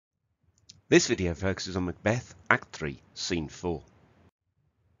This video focuses on Macbeth, Act 3, Scene 4.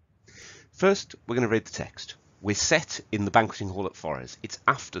 First, we're going to read the text. We're set in the banqueting hall at Forres. It's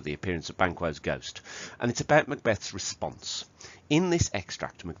after the appearance of Banquo's ghost, and it's about Macbeth's response. In this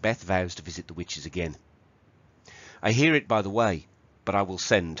extract, Macbeth vows to visit the witches again. I hear it by the way, but I will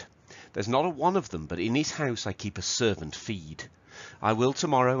send. There's not a one of them, but in his house I keep a servant feed. I will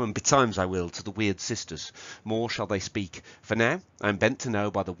tomorrow, and betimes I will, to the weird sisters. More shall they speak. For now I am bent to know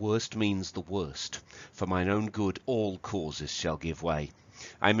by the worst means the worst. For mine own good all causes shall give way.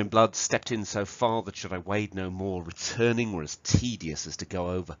 I am in blood stepped in so far that should I wade no more, returning were as tedious as to go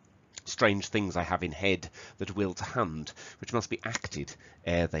over. Strange things I have in head that will to hand, which must be acted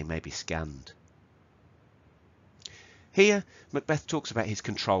ere they may be scanned. Here, Macbeth talks about his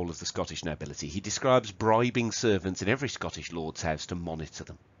control of the Scottish nobility. He describes bribing servants in every Scottish lord's house to monitor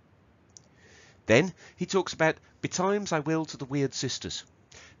them. Then he talks about betimes I will to the weird sisters.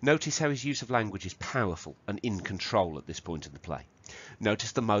 Notice how his use of language is powerful and in control at this point in the play.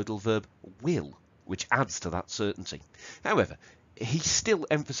 Notice the modal verb will, which adds to that certainty. However, he still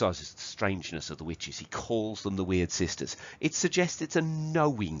emphasises the strangeness of the witches. He calls them the weird sisters. It suggests it's a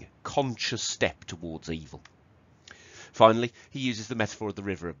knowing, conscious step towards evil. Finally, he uses the metaphor of the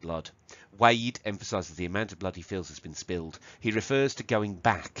river of blood. Wade emphasises the amount of blood he feels has been spilled. He refers to going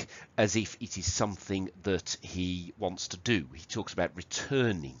back as if it is something that he wants to do. He talks about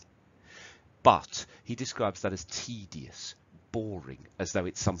returning, but he describes that as tedious, boring, as though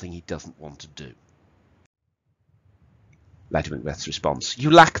it's something he doesn't want to do. Later Macbeth's response: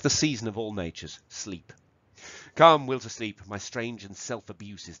 you lack the season of all natures, sleep. Calm will to sleep, my strange and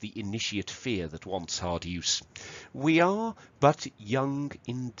self-abuse is the initiate fear that wants hard use. We are but young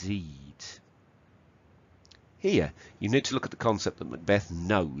indeed. Here, you need to look at the concept that Macbeth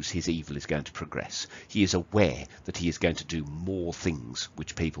knows his evil is going to progress. He is aware that he is going to do more things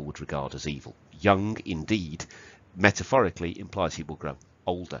which people would regard as evil. Young indeed, metaphorically, implies he will grow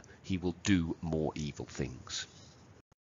older. He will do more evil things.